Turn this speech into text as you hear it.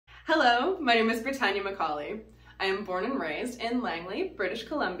Hello, my name is Brittania M. I am born and raised in Langley, British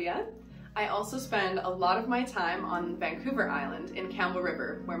Columbia. I also spend a lot of my time on Vancouver Island in Campbell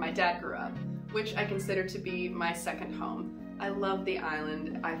River, where my dad grew up, which I consider to be my second home. I love the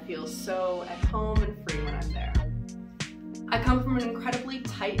island. I feel so at home and free when I'm there. I come from an incredibly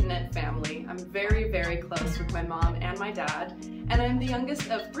tight-knit family. I'm very, very close with my mom and my dad, and I'm the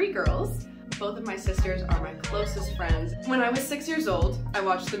youngest of 3 girls. Both of my sisters are my closest friends. When I was 6 years old, I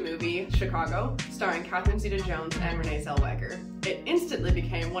watched the movie Chicago, starring Catherine Zeta-Jones and Renee Zellweger. It instantly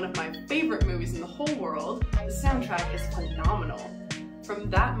became one of my favorite movies in the whole world. The soundtrack is phenomenal. From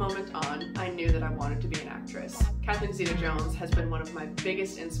that moment on, I knew that I wanted to be an actress. Catherine Zeta-Jones has been one of my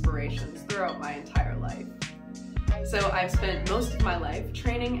biggest inspirations throughout my entire life. So I've spent most of my life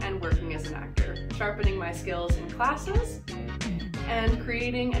training and working as an actor, sharpening my skills in classes, and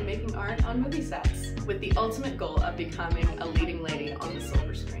creating and making art on movie sets, with the ultimate goal of becoming a leading lady on the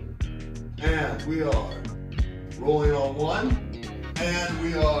silver screen. And we are rolling on 1, and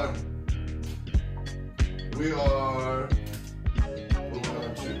we are moving on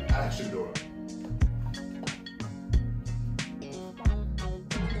to action door.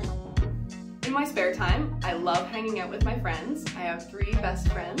 In my spare time, I love hanging out with my friends. I have 3 best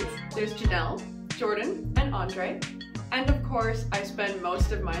friends. There's Janelle, Jordan, and Andre. And of course, I spend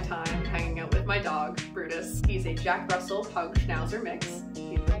most of my time hanging out with my dog, Brutus. He's a Jack Russell Pug Schnauzer mix.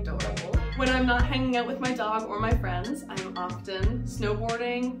 He's adorable. When I'm not hanging out with my dog or my friends, I'm often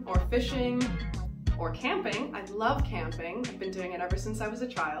snowboarding or fishing or camping. I love camping. I've been doing it ever since I was a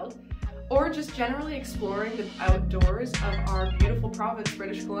child. Or just generally exploring the outdoors of our beautiful province,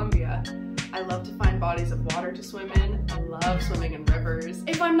 British Columbia. I love to find bodies of water to swim in. I love swimming in rivers.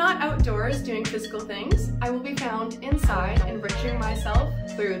 If I'm not outdoors doing physical things, I will be found inside enriching myself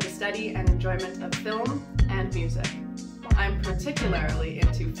through the study and enjoyment of film and music. I'm particularly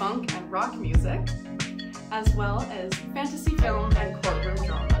into funk and rock music, as well as fantasy film and courtroom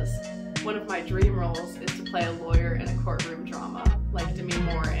dramas. One of my dream roles is to play a lawyer in a courtroom drama, like Demi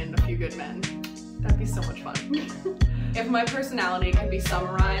Moore in A Few Good Men. That'd be so much fun. If my personality could be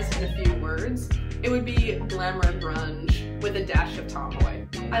summarized in a few words, it would be glamour grunge with a dash of tomboy.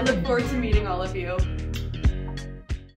 I look forward to meeting all of you.